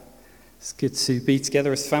It's good to be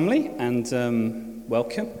together as family, and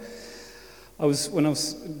welcome. When I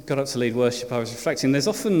got up to lead worship, I was reflecting. There's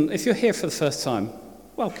often, if you're here for the first time,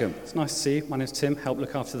 welcome. It's nice to see you. My name's Tim. Help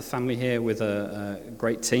look after the family here with a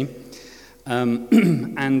great team.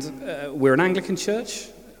 And we're an Anglican church.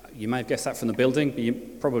 You may have guessed that from the building, but you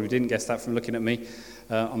probably didn't guess that from looking at me.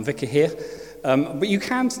 I'm vicar here. But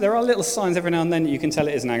there are little signs every now and then that you can tell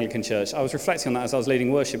it is an Anglican church. I was reflecting on that as I was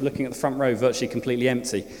leading worship, looking at the front row, virtually completely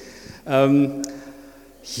empty. It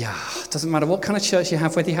doesn't matter what kind of church you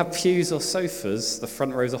have, whether you have pews or sofas, the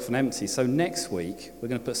front row is often empty. So next week, we're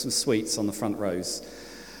going to put some sweets on the front rows.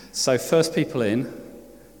 So first people in,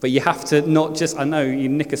 but you have to not just, I know you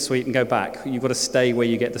nick a sweet and go back. You've got to stay where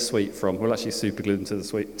you get the sweet from. We'll actually super glue them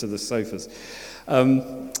to the sofas.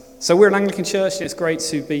 So we're an Anglican church, and it's great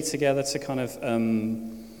to be together to kind of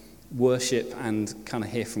worship and kind of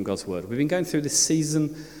hear from God's word. We've been going through this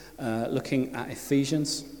season looking at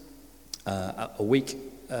Ephesians, a week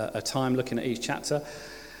at a time, looking at each chapter.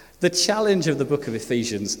 The challenge of the book of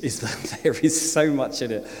Ephesians is that there is so much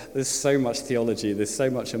in it. There's so much theology. There's so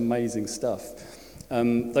much amazing stuff.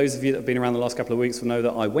 Those of you that have been around the last couple of weeks will know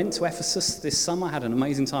that I went to Ephesus this summer. I had an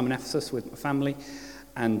amazing time in Ephesus with my family.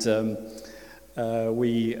 And Sam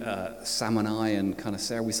and I and kind of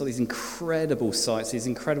Sarah, we saw these incredible sights, these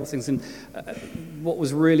incredible things. And what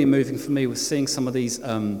was really moving for me was seeing some of these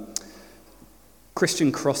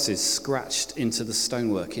Christian crosses scratched into the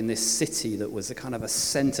stonework in this city that was a kind of a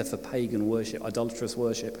centre for pagan worship, idolatrous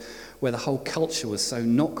worship, where the whole culture was so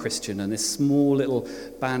not Christian, and this small little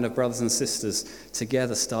band of brothers and sisters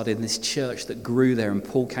together started in this church that grew there, and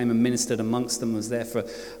Paul came and ministered amongst them, was there for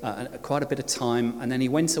quite a bit of time, and then he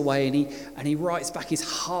went away and he writes back, his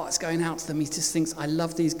heart's going out to them. He just thinks, I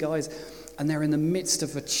love these guys, and they're in the midst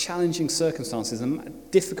of a challenging circumstances, a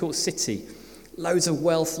difficult city. Loads of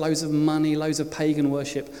wealth, loads of money, loads of pagan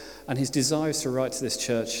worship, and his desire is to write to this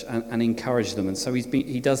church and encourage them. And so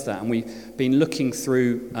he does that, and we've been looking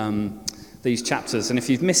through these chapters. And if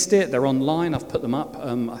you've missed it, they're online. I've put them up.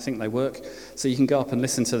 I think they work. So you can go up and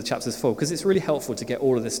listen to the chapters full, because it's really helpful to get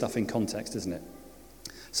all of this stuff in context, isn't it?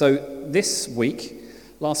 So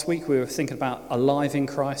last week we were thinking about alive in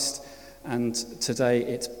Christ, and today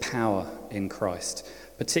it's power in Christ.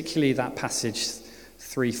 Particularly that passage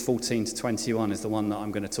 3:14 to 21 is the one that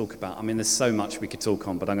I'm going to talk about. I mean, there's so much we could talk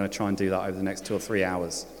on, but I'm going to try and do that over the next 2 or 3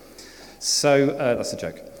 hours. So, that's a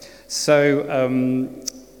joke. So,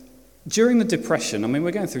 during the Depression, I mean,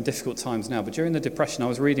 we're going through difficult times now, but during the Depression, I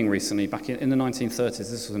was reading recently, back in the 1930s,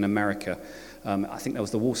 this was in America. I think there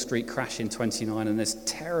was the Wall Street crash in 29, and there's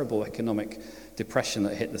terrible economic depression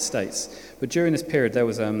that hit the States. But during this period, there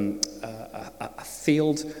was a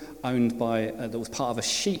field owned by, that was part of a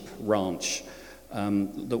sheep ranch,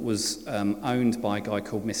 that was owned by a guy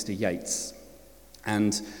called Mr. Yates.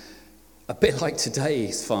 And a bit like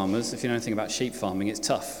today's farmers, if you know anything about sheep farming, it's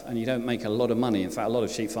tough and you don't make a lot of money. In fact, a lot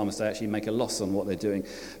of sheep farmers today actually make a loss on what they're doing.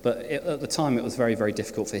 But at the time, it was very, very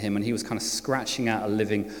difficult for him, and he was kind of scratching out a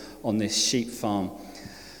living on this sheep farm.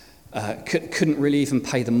 Couldn't really even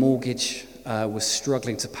pay the mortgage, was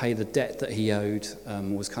struggling to pay the debt that he owed,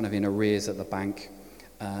 was kind of in arrears at the bank.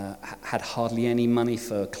 Had hardly any money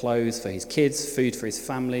for clothes for his kids, food for his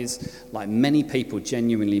families, like many people,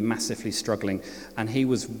 genuinely massively struggling, and he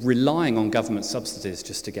was relying on government subsidies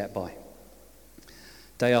just to get by.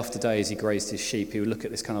 Day after day, as he grazed his sheep, he would look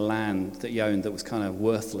at this kind of land that he owned that was kind of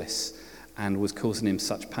worthless and was causing him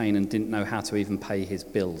such pain, and didn't know how to even pay his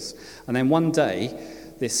bills. And then one day,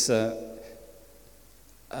 these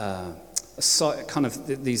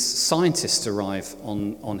scientists arrive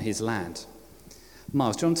on his land.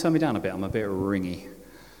 Miles, do you want to turn me down a bit? I'm a bit ringy.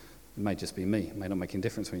 It may just be me. It may not make any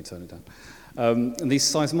difference when you turn it down. And these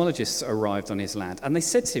seismologists arrived on his land, and they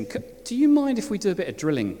said to him, do you mind if we do a bit of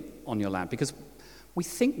drilling on your land? Because we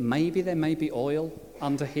think maybe there may be oil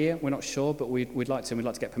under here. We're not sure, but we'd like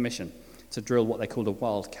to get permission to drill what they called a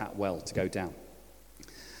wildcat well to go down.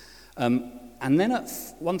 And then at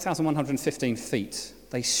 1,115 feet,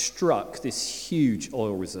 they struck this huge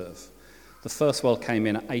oil reserve. The first well came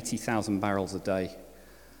in at 80,000 barrels a day,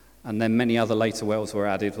 and then many other later wells were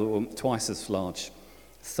added that were twice as large.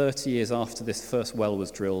 30 years after this first well was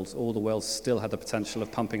drilled, all the wells still had the potential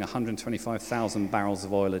of pumping 125,000 barrels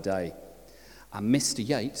of oil a day. And Mr.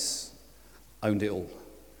 Yates owned it all,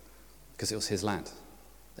 because it was his land.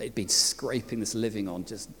 They'd been scraping this living on,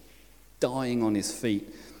 just dying on his feet,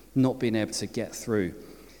 not being able to get through.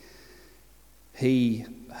 He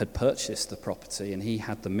had purchased the property and he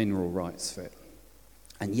had the mineral rights for it.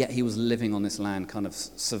 And yet he was living on this land, kind of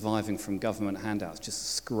surviving from government handouts,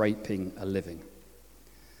 just scraping a living.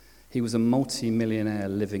 He was a multi-millionaire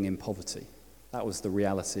living in poverty. That was the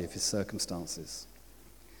reality of his circumstances.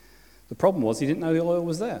 The problem was he didn't know the oil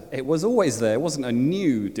was there. It was always there. It wasn't a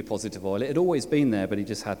new deposit of oil. It had always been there, but he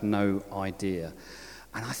just had no idea.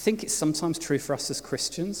 And I think it's sometimes true for us as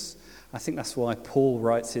Christians. I think that's why Paul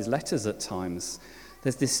writes his letters at times.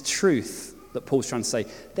 There's this truth that Paul's trying to say.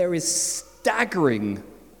 There is staggering,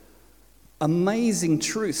 amazing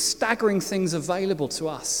truth, staggering things available to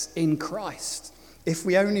us in Christ. If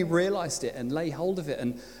we only realized it and lay hold of it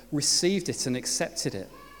and received it and accepted it.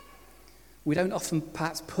 We don't often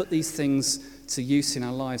perhaps put these things to use in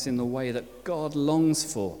our lives in the way that God longs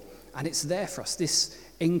for. And it's there for us, this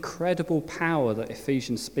incredible power that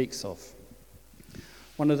Ephesians speaks of.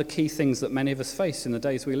 One of the key things that many of us face in the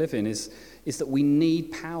days we live in is that we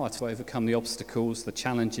need power to overcome the obstacles, the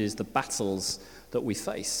challenges, the battles that we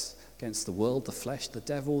face against the world, the flesh, the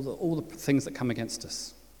devil, all the things that come against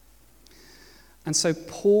us. And so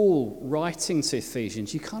Paul, writing to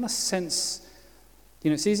Ephesians, you kind of sense,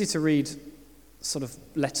 it's easy to read sort of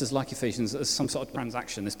letters like Ephesians as some sort of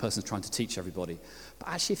transaction. This person's trying to teach everybody. But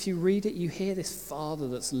actually, if you read it, you hear this father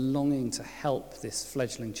that's longing to help this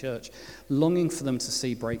fledgling church, longing for them to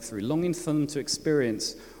see breakthrough, longing for them to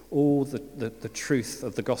experience all the truth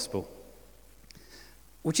of the gospel.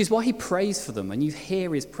 Which is why he prays for them, and you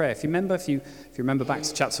hear his prayer. If you remember back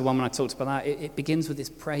to chapter 1 when I talked about that, it begins with this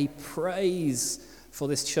prayer. He prays for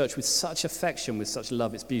this church with such affection, with such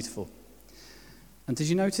love. It's beautiful. And did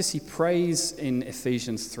you notice he prays in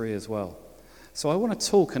Ephesians 3 as well? So I want to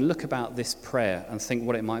talk and look about this prayer and think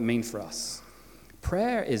what it might mean for us.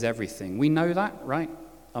 Prayer is everything. We know that, right?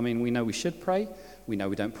 We know we should pray. We know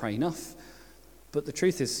we don't pray enough. But the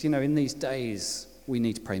truth is, in these days, we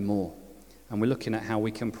need to pray more. And we're looking at how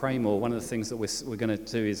we can pray more. One of the things that we're going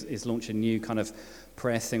to do is launch a new kind of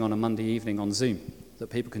prayer thing on a Monday evening on Zoom that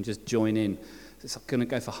people can just join in. It's going to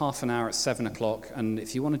go for half an hour at 7 o'clock, and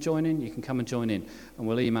if you want to join in, you can come and join in, and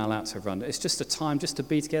we'll email out to everyone. It's just a time just to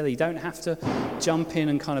be together. You don't have to jump in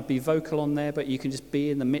and kind of be vocal on there, but you can just be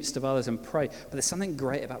in the midst of others and pray. But there's something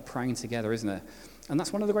great about praying together, isn't there? And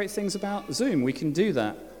that's one of the great things about Zoom. We can do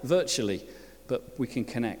that virtually, but we can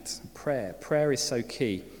connect. Prayer is so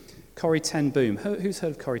key. Corrie ten Boom. Who's heard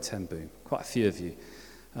of Corrie ten Boom? Quite a few of you.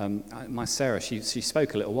 My Sarah, she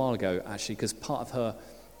spoke a little while ago, actually, because part of her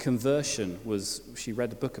conversion was she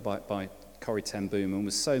read a book by Corrie ten Boom and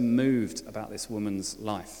was so moved about this woman's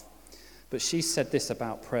life. But she said this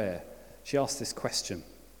about prayer. She asked this question: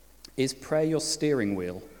 is prayer your steering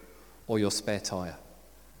wheel or your spare tire?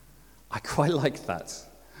 I quite like that.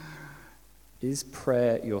 Is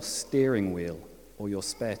prayer your steering wheel or your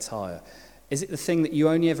spare tire? Is it the thing that you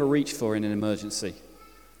only ever reach for in an emergency?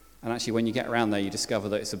 And actually when you get around there you discover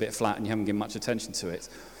that it's a bit flat and you haven't given much attention to it.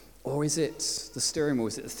 Or is it the steering wheel?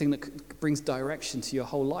 Is it the thing that brings direction to your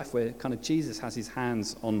whole life, where kind of Jesus has his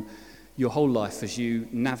hands on your whole life as you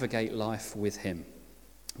navigate life with him?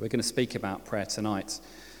 We're going to speak about prayer tonight.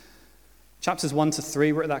 Chapters 1 to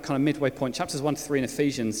 3, we're at that kind of midway point. Chapters 1 to 3 in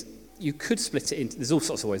Ephesians, you could split it into, there's all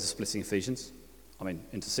sorts of ways of splitting Ephesians.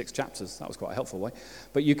 Into 6 chapters. That was quite a helpful way.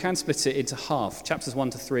 But you can split it into half. Chapters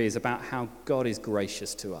 1 to 3 is about how God is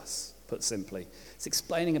gracious to us, put simply. It's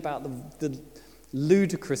explaining about the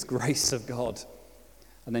ludicrous grace of God.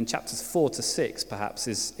 And then chapters 4 to 6 perhaps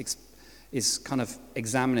is kind of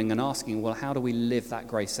examining and asking, well, how do we live that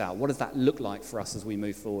grace out? What does that look like for us as we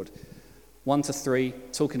move forward? 1 to 3,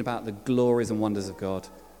 talking about the glories and wonders of God.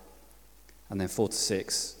 And then 4 to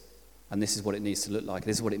 6, and this is what it needs to look like.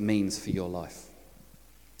 This is what it means for your life.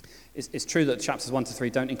 It's true that chapters 1 to 3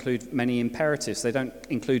 don't include many imperatives. They don't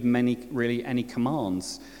include any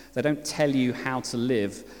commands. They don't tell you how to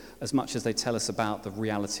live as much as they tell us about the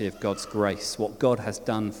reality of God's grace, what God has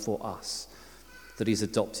done for us, that he's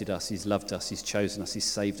adopted us, he's loved us, he's chosen us, he's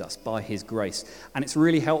saved us by his grace. And it's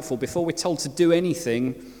really helpful. Before we're told to do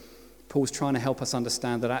anything, Paul's trying to help us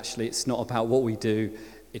understand that actually it's not about what we do,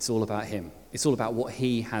 it's all about him. It's all about what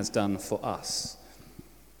he has done for us.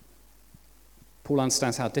 Paul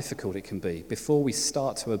understands how difficult it can be. Before we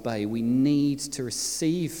start to obey, we need to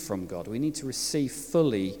receive from God. We need to receive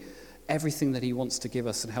fully everything that he wants to give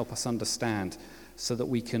us and help us understand so that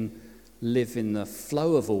we can live in the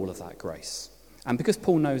flow of all of that grace. And because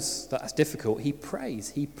Paul knows that that's difficult, he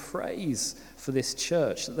prays for this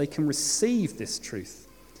church that they can receive this truth.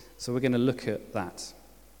 So we're going to look at that.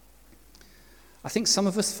 I think some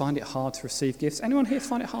of us find it hard to receive gifts. Anyone here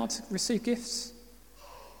find it hard to receive gifts?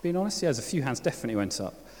 Being honest, yes, a few hands definitely went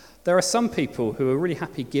up. There are some people who are really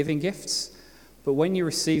happy giving gifts, but when you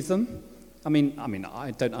receive them, I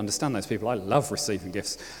don't understand those people. I love receiving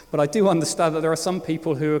gifts, but I do understand that there are some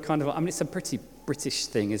people who are kind of, it's a pretty British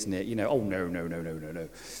thing, isn't it? Oh,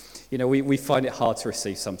 no. We find it hard to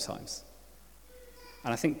receive sometimes.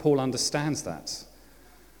 And I think Paul understands that.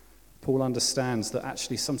 Paul understands that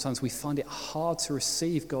actually sometimes we find it hard to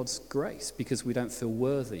receive God's grace because we don't feel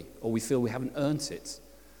worthy or we feel we haven't earned it.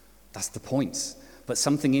 That's the point. But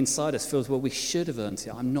something inside us feels, well, we should have earned it.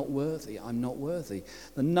 I'm not worthy. I'm not worthy.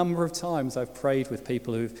 The number of times I've prayed with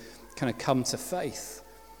people who've kind of come to faith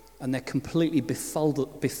and they're completely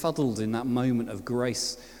befuddled in that moment of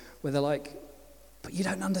grace where they're like, but you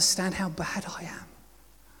don't understand how bad I am.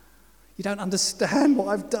 You don't understand what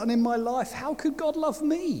I've done in my life. How could God love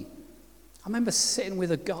me? I remember sitting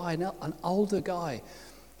with a guy, an older guy,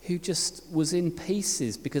 who just was in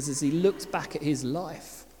pieces because as he looked back at his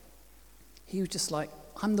life, he was just like,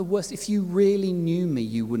 I'm the worst. If you really knew me,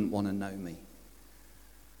 you wouldn't want to know me.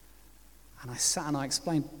 And I sat and I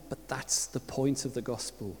explained, but that's the point of the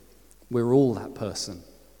gospel. We're all that person.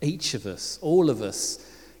 Each of us, all of us,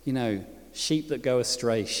 sheep that go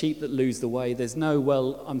astray, sheep that lose the way. There's no,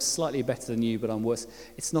 well, I'm slightly better than you, but I'm worse.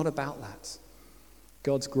 It's not about that.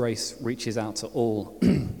 God's grace reaches out to all,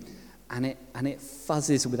 and it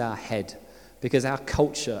fuzzes with our head because our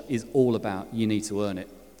culture is all about you need to earn it.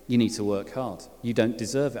 You need to work hard. You don't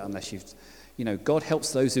deserve it unless God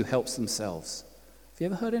helps those who help themselves. Have you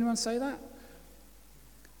ever heard anyone say that?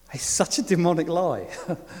 It's such a demonic lie.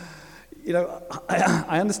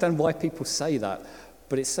 I understand why people say that,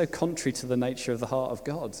 but it's so contrary to the nature of the heart of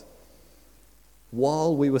God.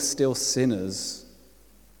 While we were still sinners,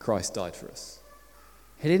 Christ died for us.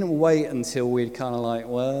 He didn't wait until we'd kind of like,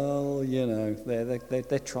 well,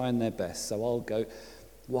 they're trying their best, so I'll go.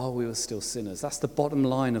 While we were still sinners. That's the bottom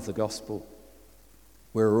line of the gospel.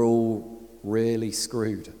 We're all really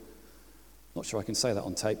screwed. Not sure I can say that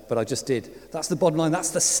on tape, but I just did. That's the bottom line.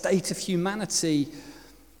 That's the state of humanity.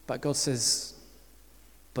 But God says,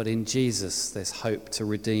 but in Jesus, there's hope to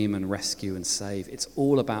redeem and rescue and save. It's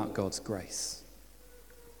all about God's grace.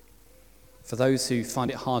 For those who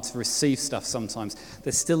find it hard to receive stuff sometimes,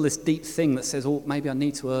 there's still this deep thing that says, oh, maybe I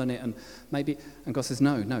need to earn it, and God says,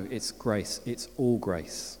 no, it's grace. It's all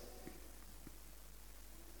grace.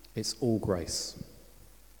 It's all grace.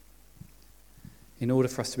 In order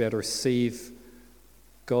for us to be able to receive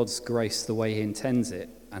God's grace the way he intends it,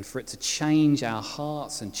 and for it to change our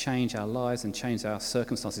hearts and change our lives and change our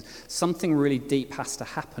circumstances, something really deep has to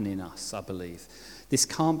happen in us, I believe. This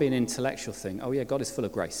can't be an intellectual thing. Oh yeah, God is full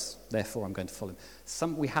of grace, therefore I'm going to follow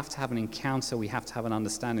him. We have to have an encounter, we have to have an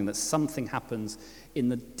understanding that something happens in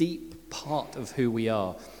the deep part of who we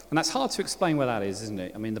are. And that's hard to explain what that is, isn't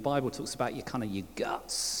it? I mean, the Bible talks about your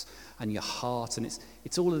guts and your heart, and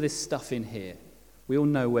it's all of this stuff in here. We all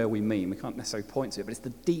know where we mean. We can't necessarily point to it, but it's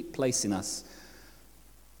the deep place in us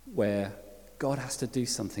where God has to do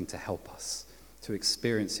something to help us to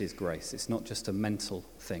experience his grace. It's not just a mental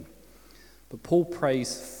thing. But Paul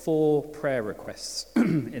prays 4 prayer requests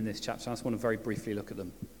in this chapter. I just want to very briefly look at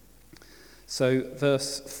them. So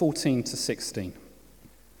verse 14 to 16.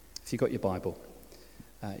 If you've got your Bible,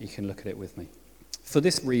 you can look at it with me. For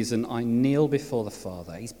this reason, I kneel before the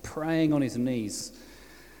Father. He's praying on his knees,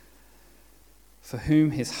 for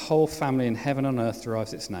whom his whole family in heaven and earth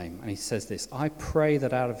derives its name. And he says this, I pray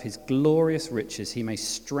that out of his glorious riches he may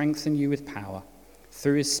strengthen you with power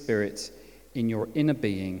through his Spirit in your inner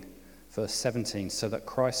being. Verse 17, so that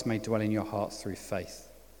Christ may dwell in your hearts through faith.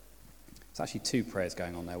 It's actually 2 prayers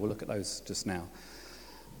going on there. We'll look at those just now.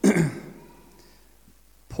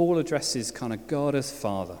 Paul addresses kind of God as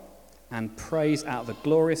Father and prays out of the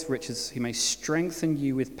glorious riches he may strengthen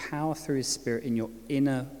you with power through his Spirit in your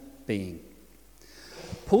inner being.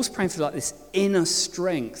 Paul's praying for this inner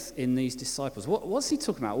strength in these disciples. What's he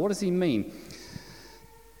talking about? What does he mean?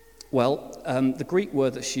 Well, the Greek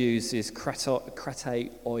word that's used is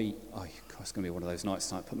krateoi. Oh, it's going to be one of those nights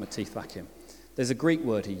tonight. Put my teeth back in. There's a Greek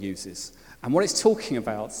word he uses. And what it's talking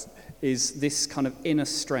about is this kind of inner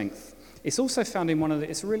strength. It's also found in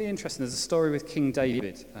it's really interesting. There's a story with King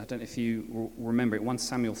David. I don't know if you remember it, 1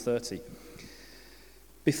 Samuel 30.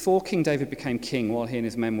 Before King David became king, while he and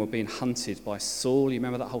his men were being hunted by Saul, you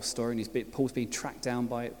remember that whole story? And Paul's being tracked down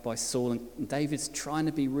by Saul, and David's trying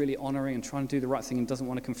to be really honouring and trying to do the right thing and doesn't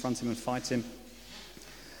want to confront him and fight him.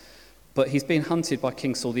 But he's being hunted by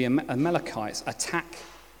King Saul. The Amalekites attack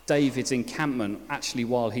David's encampment actually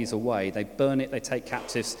while he's away. They burn it, they take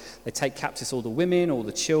captives all the women, all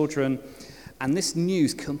the children, and this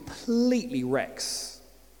news completely wrecks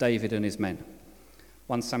David and his men.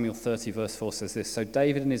 1 Samuel 30 verse 4 says this, so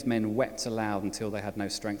David and his men wept aloud until they had no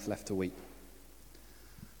strength left to weep.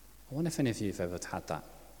 I wonder if any of you have ever had that,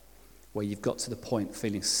 where you've got to the point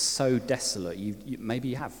feeling so desolate, maybe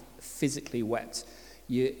you have physically wept,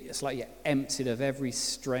 it's like you're emptied of every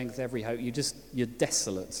strength, every hope, you're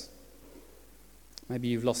desolate. Maybe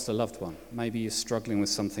you've lost a loved one. Maybe you're struggling with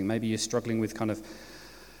something. Maybe you're struggling with kind of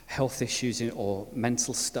health issues or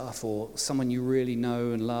mental stuff, or someone you really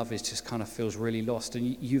know and love is just kind of feels really lost,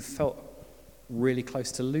 and you've felt really close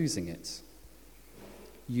to losing it.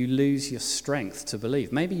 You lose your strength to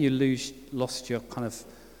believe. Maybe you lost your kind of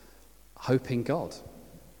hope in God.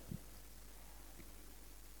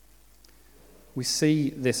 We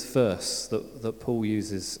see this verse that Paul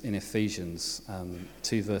uses in Ephesians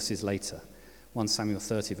 2 verses later. 1 Samuel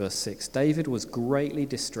 30 verse 6. David was greatly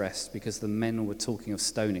distressed because the men were talking of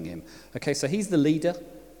stoning him. Okay, so he's the leader.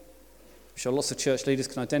 I'm sure lots of church leaders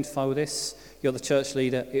can identify with this. You're the church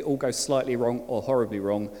leader. It all goes slightly wrong or horribly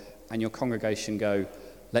wrong, and your congregation go,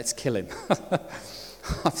 let's kill him.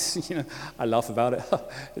 I laugh about it.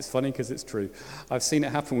 It's funny because it's true. I've seen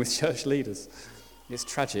it happen with church leaders. It's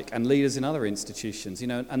tragic. And leaders in other institutions,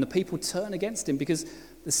 and the people turn against him because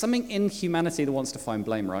there's something in humanity that wants to find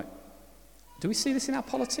blame, right? Do we see this in our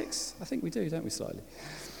politics? I think we do, don't we, slightly?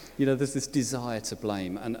 There's this desire to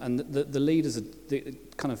blame. And the leaders,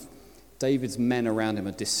 kind of David's men around him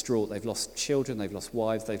are distraught. They've lost children, they've lost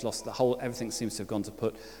wives, they've lost everything seems to have gone to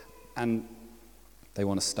put. And they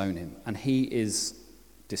want to stone him. And he is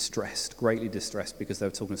distressed, greatly distressed, because they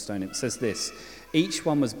were talking to stone him. It says this: each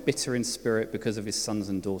one was bitter in spirit because of his sons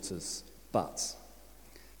and daughters. But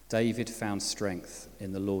David found strength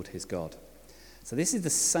in the Lord his God. So this is the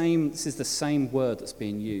same word that's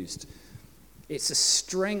being used. It's a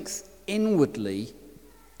strength inwardly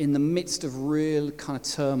in the midst of real kind of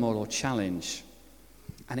turmoil or challenge.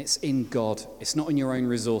 And it's in God. It's not in your own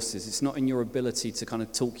resources. It's not in your ability to kind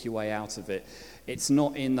of talk your way out of it. It's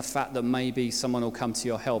not in the fact that maybe someone will come to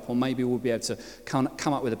your help, or maybe we'll be able to come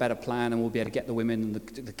up with a better plan and we'll be able to get the women and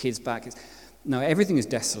the kids back. No, everything is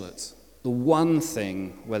desolate. The one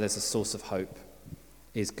thing where there's a source of hope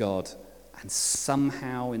is God. And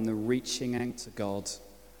somehow in the reaching out to God,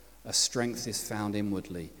 a strength is found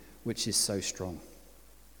inwardly, which is so strong.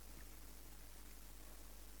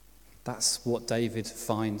 That's what David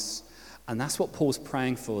finds. And that's what Paul's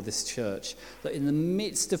praying for this church. That in the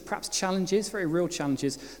midst of perhaps challenges, very real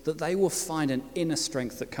challenges, that they will find an inner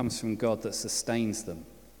strength that comes from God that sustains them.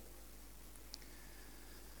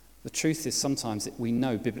 The truth is sometimes we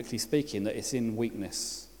know, biblically speaking, that it's in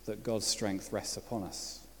weakness that God's strength rests upon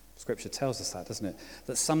us. Scripture tells us that, doesn't it?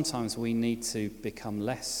 That sometimes we need to become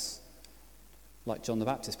less, like John the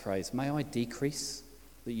Baptist prays, may I decrease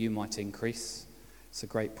that you might increase. It's a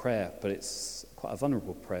great prayer, but it's quite a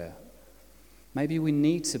vulnerable prayer. Maybe we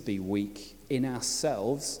need to be weak in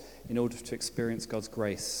ourselves in order to experience God's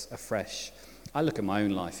grace afresh. I look at my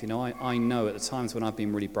own life, I know at the times when I've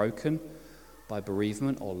been really broken by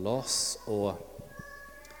bereavement or loss, or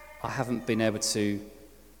I haven't been able to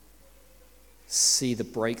see the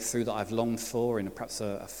breakthrough that I've longed for in perhaps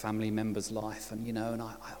a family member's life, and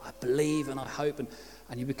I believe and I hope, and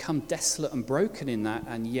you become desolate and broken in that,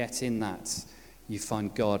 and yet in that you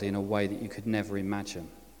find God in a way that you could never imagine.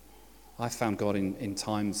 I found God in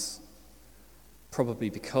times, probably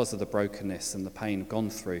because of the brokenness and the pain I've gone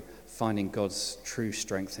through, finding God's true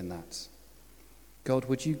strength in that. God,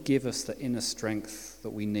 would you give us the inner strength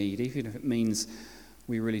that we need, even if it means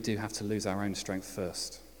we really do have to lose our own strength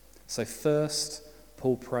first. So first,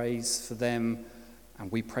 Paul prays for them, and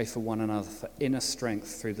we pray for one another for inner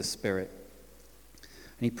strength through the Spirit.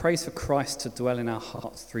 And he prays for Christ to dwell in our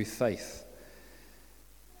hearts through faith.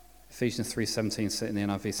 Ephesians 3:17 in the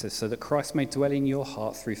NIV says, so that Christ may dwell in your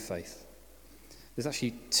heart through faith. There's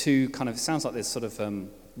actually it sounds like there's sort of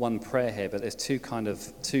one prayer here, but there's two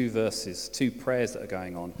verses, two prayers that are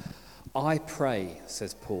going on. I pray,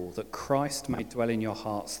 says Paul, that Christ may dwell in your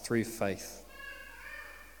hearts through faith.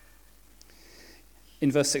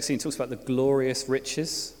 In verse 16, it talks about the glorious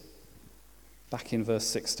riches. Back in verse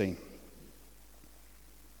 16.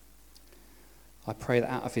 I pray that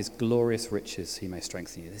out of his glorious riches he may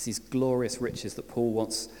strengthen you. There's these glorious riches that Paul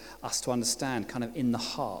wants us to understand kind of in the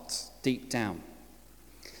heart, deep down.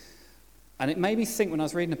 And it made me think when I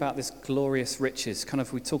was reading about this glorious riches, kind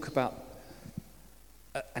of we talk about,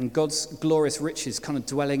 and God's glorious riches kind of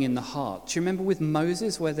dwelling in the heart. Do you remember with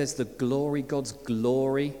Moses where there's the glory, God's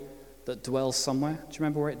glory that dwells somewhere? Do you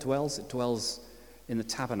remember where it dwells? It dwells in the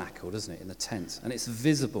tabernacle, doesn't it? In the tent. And it's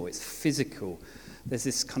visible, it's physical. There's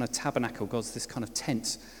this kind of tabernacle, God's this kind of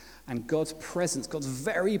tent. And God's presence, God's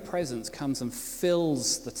very presence comes and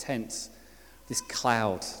fills the tent. This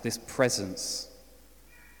cloud, this presence.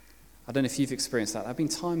 I don't know if you've experienced that. There have been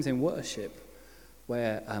times in worship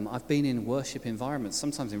where I've been in worship environments,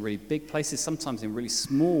 sometimes in really big places, sometimes in really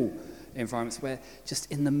small environments, where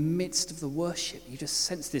just in the midst of the worship, you just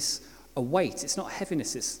sense a weight. It's not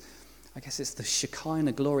heaviness, I guess it's the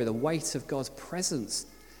Shekinah glory, the weight of God's presence,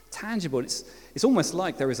 tangible. It's almost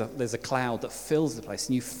like there's a cloud that fills the place,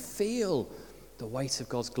 and you feel the weight of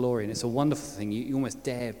God's glory, and it's a wonderful thing. You almost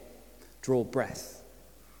dare draw breath.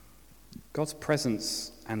 God's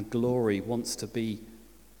presence and glory wants to be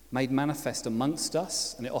made manifest amongst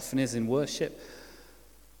us, and it often is in worship.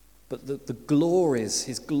 But the glories,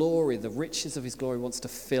 his glory, the riches of his glory wants to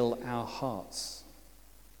fill our hearts.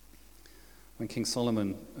 When King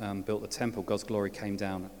Solomon built the temple, God's glory came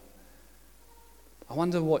down. I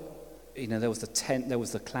wonder what, there was the tent, there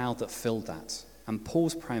was the cloud that filled that. And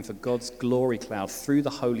Paul's praying for God's glory cloud through the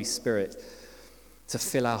Holy Spirit to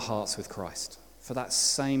fill our hearts with Christ. For that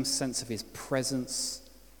same sense of his presence.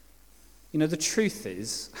 The truth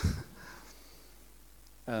is,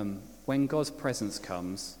 when God's presence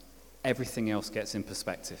comes, everything else gets in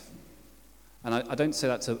perspective. And I don't say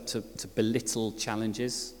that to belittle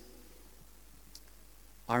challenges.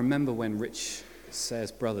 I remember when Rich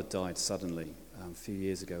Sayre's brother died suddenly a few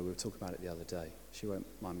years ago. We were talking about it the other day. She won't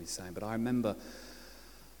mind me saying, but I remember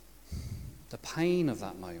the pain of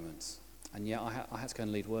that moment. And yet I had to go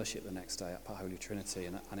and lead worship the next day up at Holy Trinity,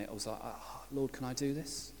 and it was like, Lord, can I do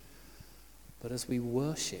this? But as we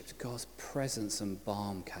worshipped, God's presence and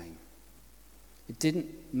balm came. It didn't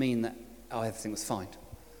mean that everything was fine.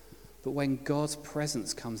 But when God's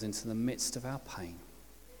presence comes into the midst of our pain,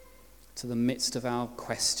 to the midst of our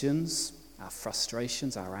questions, our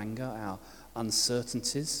frustrations, our anger, our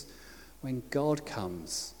uncertainties, when God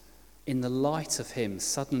comes, in the light of him,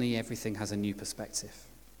 suddenly everything has a new perspective.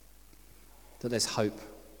 That there's hope,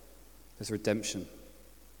 there's redemption,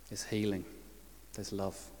 there's healing, there's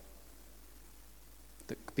love.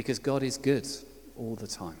 Because God is good all the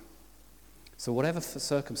time. So whatever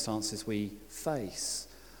circumstances we face,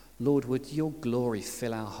 Lord, would your glory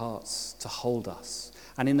fill our hearts to hold us?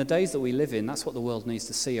 And in the days that we live in, that's what the world needs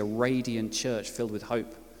to see, a radiant church filled with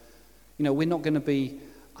hope. We're not going to be,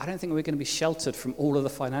 I don't think we're going to be sheltered from all of the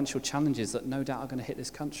financial challenges that no doubt are going to hit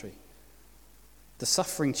this country. The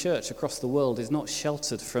suffering church across the world is not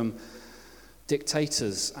sheltered from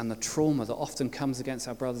dictators and the trauma that often comes against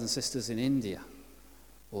our brothers and sisters in India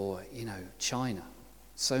or, China.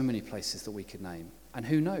 So many places that we could name. And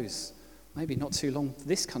who knows, maybe not too long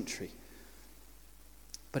this country.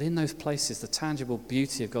 But in those places, the tangible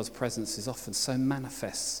beauty of God's presence is often so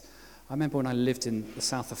manifest. I remember when I lived in the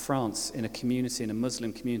south of France in a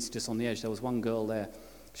Muslim community just on the edge, there was one girl there.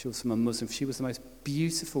 She was from a Muslim. She was the most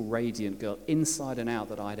beautiful, radiant girl, inside and out,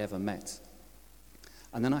 that I'd ever met.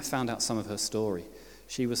 And then I found out some of her story.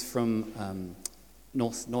 She was from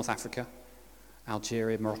North Africa,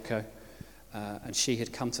 Algeria, Morocco, and she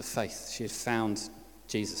had come to faith. She had found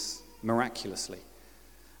Jesus miraculously.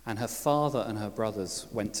 And her father and her brothers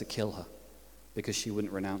went to kill her because she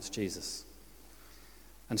wouldn't renounce Jesus.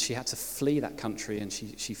 And she had to flee that country, and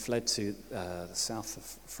she fled to the south of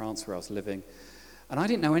France where I was living. And I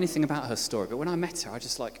didn't know anything about her story, but when I met her, I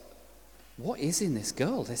just what is in this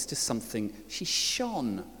girl? There's just something, she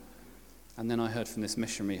shone. And then I heard from this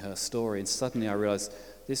missionary her story, and suddenly I realized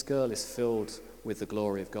this girl is filled with the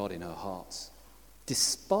glory of God in her heart.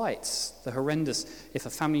 Despite the horrendous, if a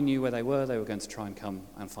family knew where they were going to try and come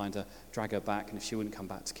and find her, drag her back, and if she wouldn't come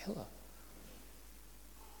back, to kill her.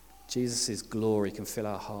 Jesus' glory can fill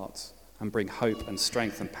our hearts and bring hope and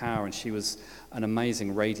strength and power, and she was an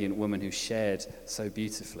amazing, radiant woman who shared so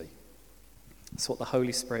beautifully. That's what the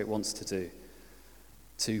Holy Spirit wants to do,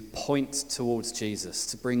 to point towards Jesus,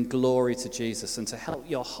 to bring glory to Jesus, and to help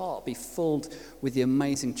your heart be filled with the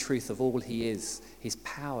amazing truth of all he is, his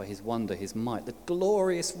power, his wonder, his might, the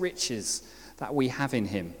glorious riches that we have in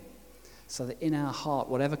him. So that in our heart,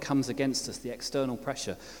 whatever comes against us, the external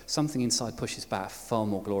pressure, something inside pushes back far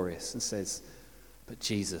more glorious and says, but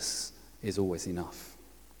Jesus is always enough.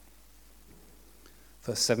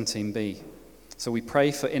 Verse 17b. So we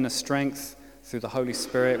pray for inner strength through the Holy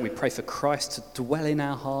Spirit. We pray for Christ to dwell in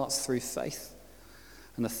our hearts through faith.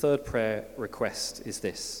 And the third prayer request is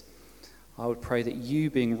this. I would pray that you,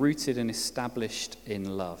 being rooted and established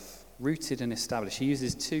in love. Rooted and established. He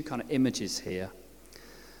uses two kind of images here.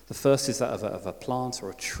 The first is that of a plant or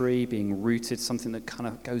a tree being rooted, something that kind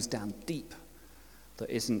of goes down deep, that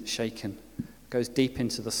isn't shaken. It goes deep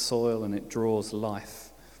into the soil and it draws life.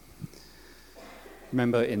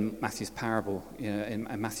 Remember in Matthew's parable, in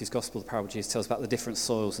Matthew's gospel, the parable, Jesus tells about the different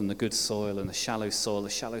soils and the good soil and the shallow soil. The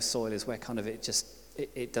shallow soil is where kind of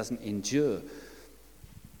it doesn't endure.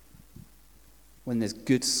 When there's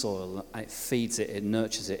good soil, it feeds it, it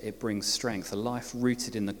nurtures it, it brings strength. A life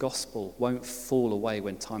rooted in the gospel won't fall away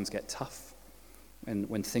when times get tough,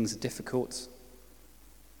 when things are difficult.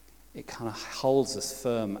 It kind of holds us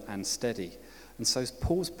firm and steady. And so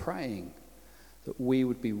Paul's praying that we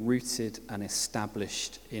would be rooted and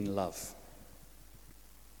established in love.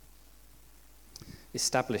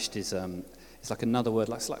 Established is like another word,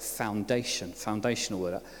 it's like foundation, foundational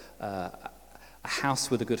word. A house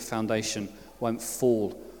with a good foundation won't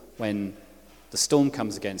fall when the storm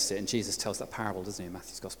comes against it. And Jesus tells that parable, doesn't he, in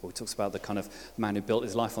Matthew's Gospel? He talks about the kind of man who built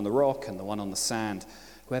his life on the rock and the one on the sand.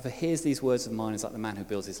 Whoever hears these words of mine is like the man who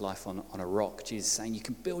builds his life on a rock. Jesus is saying you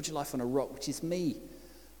can build your life on a rock, which is me,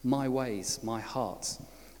 my ways, my heart.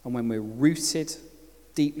 And when we're rooted,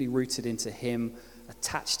 deeply rooted into him,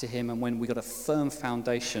 attached to him, and when we've got a firm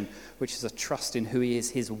foundation, which is a trust in who he is,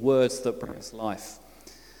 his words that bring us life.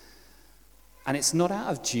 And it's not out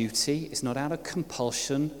of duty, it's not out of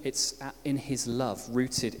compulsion, it's in his love,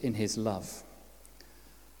 rooted in his love.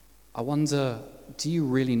 I wonder, do you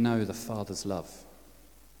really know the Father's love?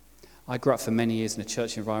 I grew up for many years in a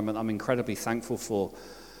church environment I'm incredibly thankful for.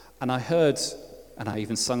 And I heard, and I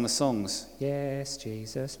even sung the songs, yes,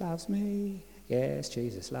 Jesus loves me, yes,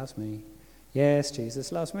 Jesus loves me, yes,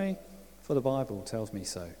 Jesus loves me, for the Bible tells me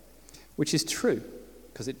so. Which is true,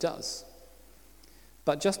 because it does.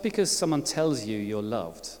 But just because someone tells you you're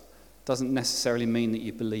loved doesn't necessarily mean that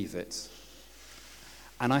you believe it.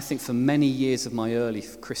 And I think for many years of my early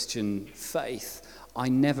Christian faith, I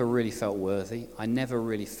never really felt worthy. I never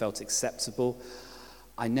really felt acceptable.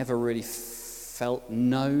 I never really felt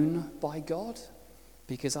known by God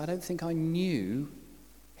because I don't think I knew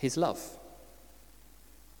his love.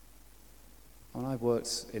 When I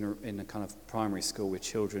worked in a kind of primary school with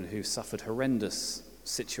children who suffered horrendous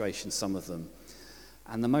situations, some of them,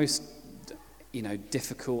 and the most,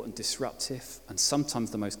 difficult and disruptive, and sometimes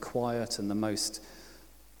the most quiet and the most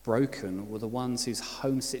broken were the ones whose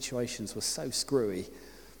home situations were so screwy,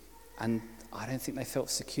 and I don't think they felt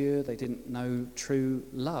secure. They didn't know true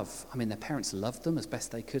love. I mean, their parents loved them as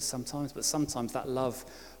best they could sometimes, but sometimes that love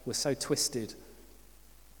was so twisted.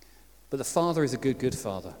 But the Father is a good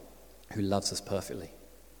Father who loves us perfectly.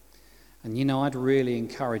 And I'd really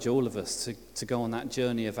encourage all of us to go on that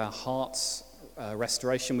journey of our hearts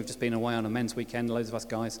restoration. We've just been away on a men's weekend, loads of us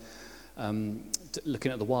guys,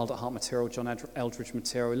 looking at the Wild at Heart material, John Eldridge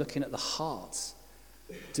material, looking at the heart.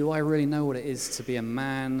 Do I really know what it is to be a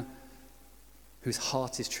man whose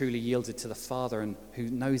heart is truly yielded to the Father and who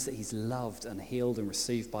knows that he's loved and healed and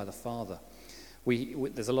received by the Father?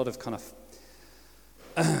 There's a lot of kind of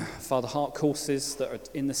Father Heart courses that are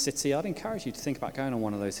in the city. I'd encourage you to think about going on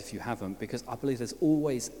one of those if you haven't, because I believe there's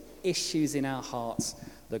always issues in our hearts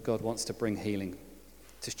that God wants to bring healing,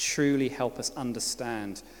 to truly help us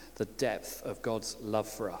understand the depth of God's love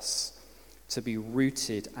for us, to be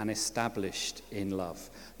rooted and established in love.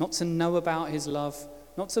 Not to know about his love,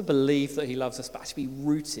 not to believe that he loves us, but actually be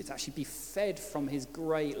rooted, to actually be fed from his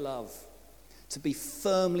great love, to be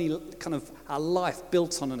firmly kind of our life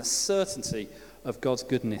built on a certainty of God's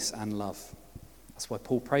goodness and love. That's why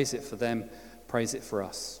Paul prays it for them, prays it for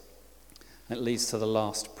us. And it leads to the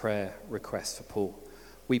last prayer request for Paul.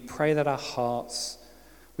 We pray for our hearts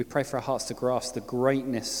to grasp the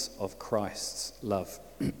greatness of Christ's love.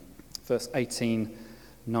 Verse 18,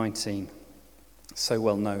 19. So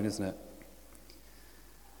well known, isn't it?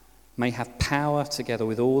 May have power together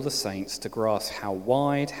with all the saints to grasp how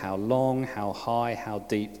wide, how long, how high, how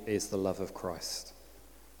deep is the love of Christ,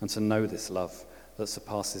 and to know this love that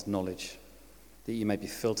surpasses knowledge, that you may be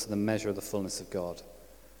filled to the measure of the fullness of God.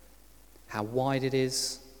 How wide it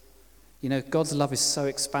is. God's love is so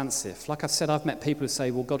expansive. Like I said, I've met people who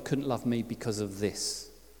say, well, God couldn't love me because of this.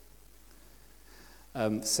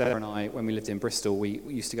 Sarah and I, when we lived in Bristol, we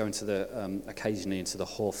used to go into occasionally into the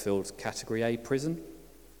Horfield Category A prison.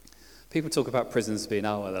 People talk about prisons being,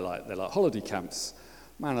 they're like holiday camps.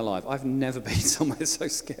 Man alive, I've never been somewhere so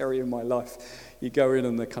scary in my life. You go in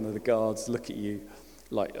and the guards look at you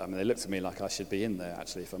they looked at me like I should be in there,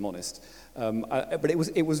 actually, if I'm honest. But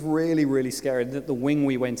it was really, really scary. The wing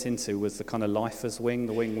we went into was the kind of lifers wing,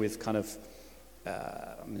 the wing with kind of,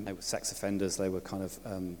 they were sex offenders, they were kind of,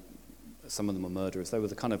 some of them were murderers. They were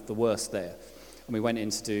the worst there. And we went in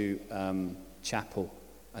to do chapel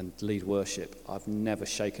and lead worship. I've never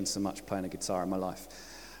shaken so much playing a guitar in my life.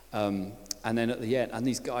 And then at the end, and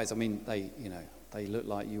these guys, they look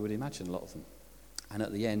like you would imagine, a lot of them. And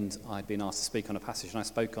at the end, I'd been asked to speak on a passage, and I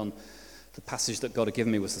spoke on the passage that God had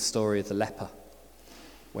given me was the story of the leper,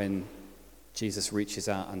 when Jesus reaches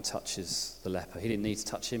out and touches the leper. He didn't need to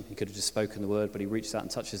touch him. He could have just spoken the word, but he reached out and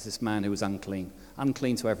touches this man who was unclean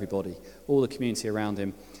to everybody, all the community around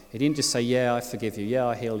him. He didn't just say, yeah, I forgive you, yeah,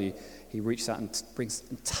 I heal you. He reached out and brings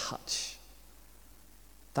and touch.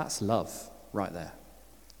 That's love right there.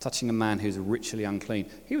 touching a man who's ritually unclean.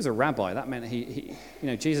 He was a rabbi. That meant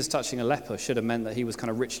Jesus touching a leper should have meant that he was kind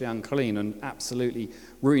of ritually unclean and absolutely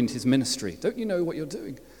ruined his ministry. Don't you know what you're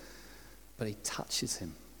doing? But he touches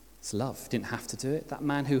him. It's love. He didn't have to do it. That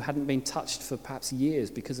man who hadn't been touched for perhaps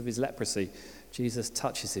years because of his leprosy, Jesus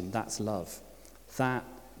touches him. That's love. That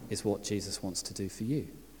is what Jesus wants to do for you,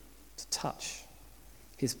 to touch.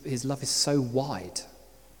 His love is so wide.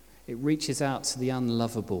 It reaches out to the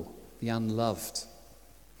unlovable, the unloved,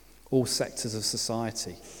 all sectors of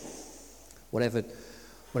society,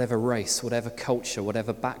 whatever race, whatever culture,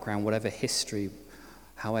 whatever background, whatever history,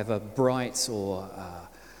 however bright or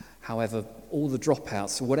however all the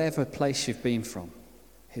dropouts, whatever place you've been from,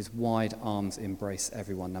 his wide arms embrace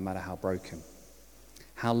everyone, no matter how broken.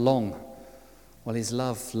 How long? Well, his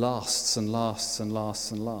love lasts and lasts and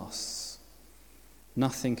lasts and lasts.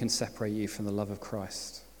 Nothing can separate you from the love of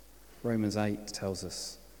Christ. Romans 8 tells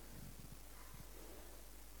us.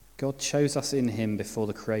 God chose us in him before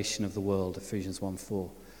the creation of the world, Ephesians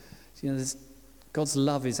 1:4. God's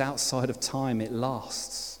love is outside of time. It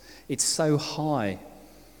lasts. It's so high.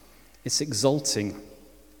 It's exalting.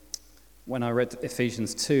 When I read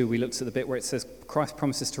Ephesians 2, we looked at the bit where it says Christ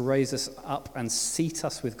promises to raise us up and seat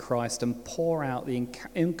us with Christ and pour out the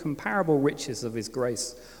incomparable riches of his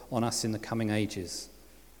grace on us in the coming ages.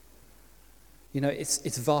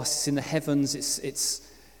 It's vast. It's in the heavens.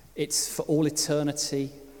 It's for all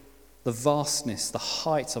eternity. The vastness, the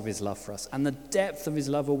height of his love for us, and the depth of his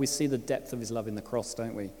love. Well, we see the depth of his love in the cross,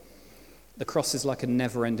 don't we? The cross is like a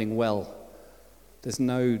never-ending well. There's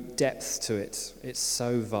no depth to it. It's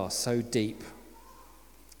so vast, so deep.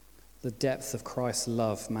 The depth of Christ's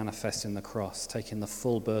love manifest in the cross, taking the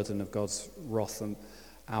full burden of God's wrath and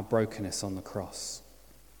our brokenness on the cross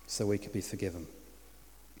so we could be forgiven.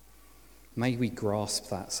 May we grasp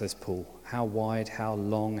that, says Paul. How wide, how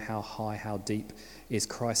long, how high, how deep is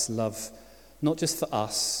Christ's love, not just for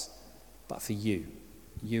us, but for you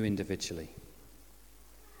individually.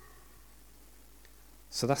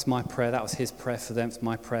 So that's my prayer. That was his prayer for them. It's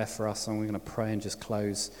my prayer for us, and we're going to pray and just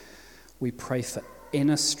close. We pray for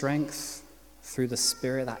inner strength through the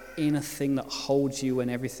Spirit, that inner thing that holds you when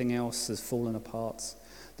everything else has fallen apart,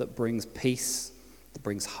 that brings peace, that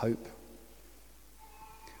brings hope.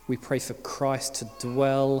 We pray for Christ to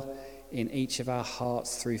dwell in each of our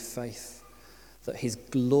hearts through faith, that his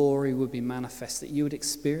glory would be manifest, that you would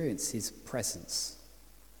experience his presence.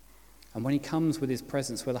 And when he comes with his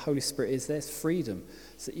presence, where the Holy Spirit is, there's freedom,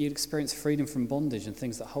 so that you'd experience freedom from bondage and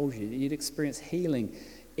things that hold you. You'd experience healing,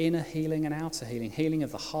 inner healing and outer healing, healing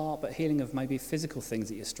of the heart, but healing of maybe physical things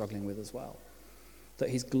that you're struggling with as well. That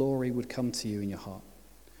his glory would come to you in your heart.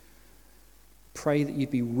 Pray that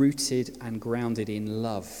you'd be rooted and grounded in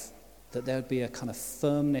love, that there would be a kind of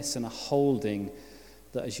firmness and a holding,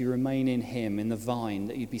 that as you remain in him, in the vine,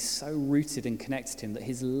 that you'd be so rooted and connected to him, that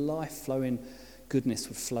his life-flowing goodness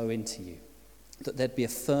would flow into you, that there'd be a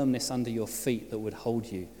firmness under your feet that would hold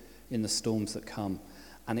you in the storms that come.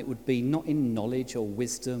 And it would be not in knowledge or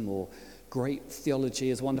wisdom or great theology,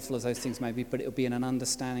 as wonderful as those things may be, but it would be in an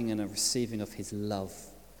understanding and a receiving of his love.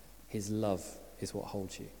 His love is what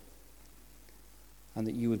holds you. And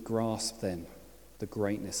that you would grasp then the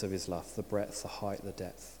greatness of his love, the breadth, the height, the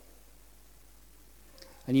depth.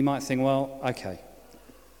 And you might think, well, okay,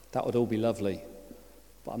 that would all be lovely,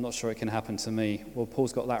 but I'm not sure it can happen to me. Well,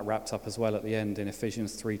 Paul's got that wrapped up as well at the end in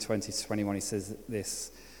Ephesians 3:20-21. He says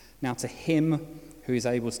this, "Now to him who is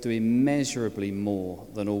able to do immeasurably more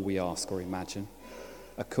than all we ask or imagine,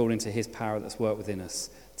 according to his power that's worked within us,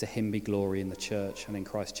 to him be glory in the church and in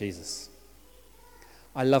Christ Jesus."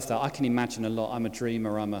 I love that. I can imagine a lot. I'm a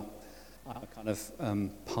dreamer. I'm a kind of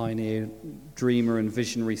pioneer, dreamer and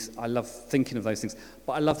visionary. I love thinking of those things.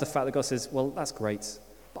 But I love the fact that God says, well, that's great,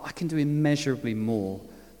 but I can do immeasurably more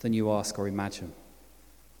than you ask or imagine.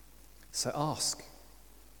 So ask,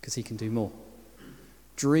 because he can do more.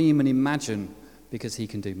 Dream and imagine, because he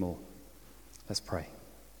can do more. Let's pray.